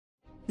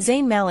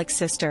Zayn Malik's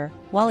sister,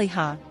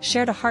 Waliyha,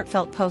 shared a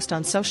heartfelt post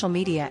on social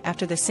media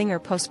after the singer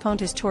postponed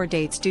his tour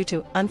dates due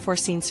to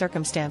unforeseen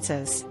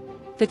circumstances.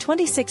 The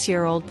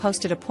 26-year-old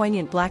posted a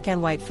poignant black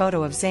and white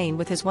photo of Zayn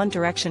with his One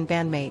Direction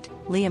bandmate,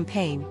 Liam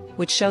Payne,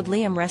 which showed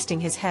Liam resting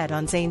his head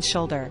on Zayn's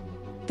shoulder.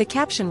 The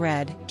caption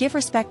read, "Give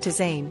respect to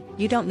Zayn,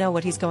 you don't know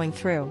what he's going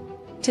through."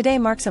 Today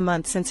marks a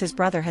month since his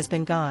brother has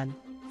been gone.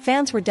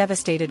 Fans were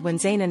devastated when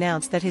Zayn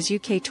announced that his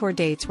UK tour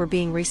dates were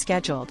being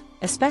rescheduled,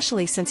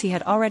 especially since he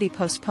had already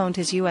postponed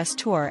his US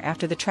tour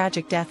after the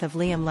tragic death of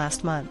Liam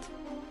last month.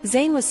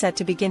 Zayn was set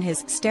to begin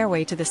his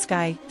Stairway to the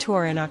Sky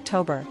tour in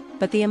October,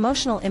 but the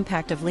emotional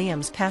impact of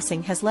Liam's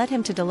passing has led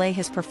him to delay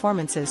his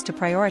performances to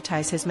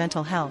prioritize his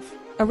mental health.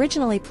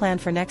 Originally planned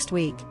for next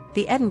week,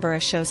 the Edinburgh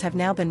shows have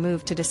now been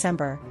moved to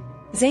December.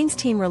 Zayn's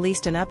team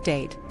released an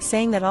update,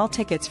 saying that all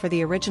tickets for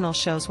the original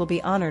shows will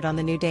be honored on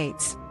the new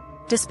dates.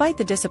 Despite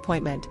the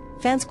disappointment,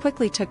 fans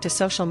quickly took to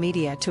social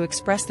media to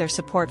express their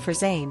support for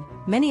Zayn,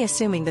 many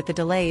assuming that the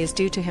delay is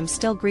due to him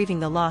still grieving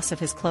the loss of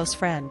his close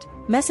friend.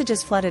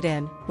 Messages flooded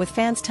in, with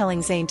fans telling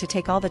Zayn to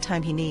take all the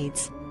time he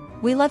needs.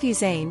 "We love you,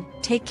 Zayn,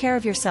 take care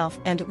of yourself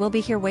and we'll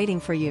be here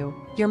waiting for you,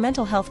 your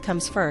mental health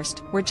comes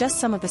first," were just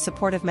some of the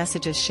supportive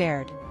messages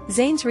shared.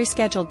 Zayn's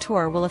rescheduled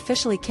tour will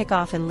officially kick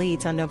off in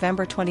Leeds on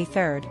November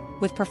 23rd,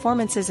 with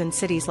performances in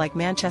cities like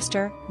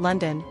Manchester,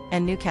 London,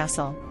 and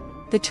Newcastle.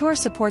 The tour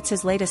supports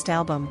his latest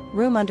album,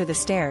 Room Under the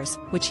Stairs,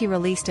 which he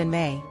released in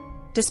May.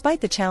 Despite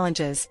the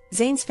challenges,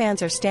 Zayn's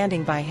fans are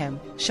standing by him,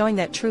 showing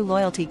that true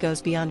loyalty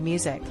goes beyond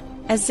music.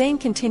 As Zayn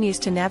continues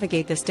to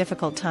navigate this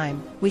difficult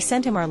time, we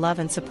send him our love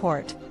and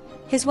support.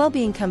 His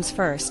well-being comes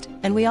first,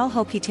 and we all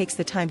hope he takes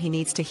the time he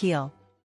needs to heal.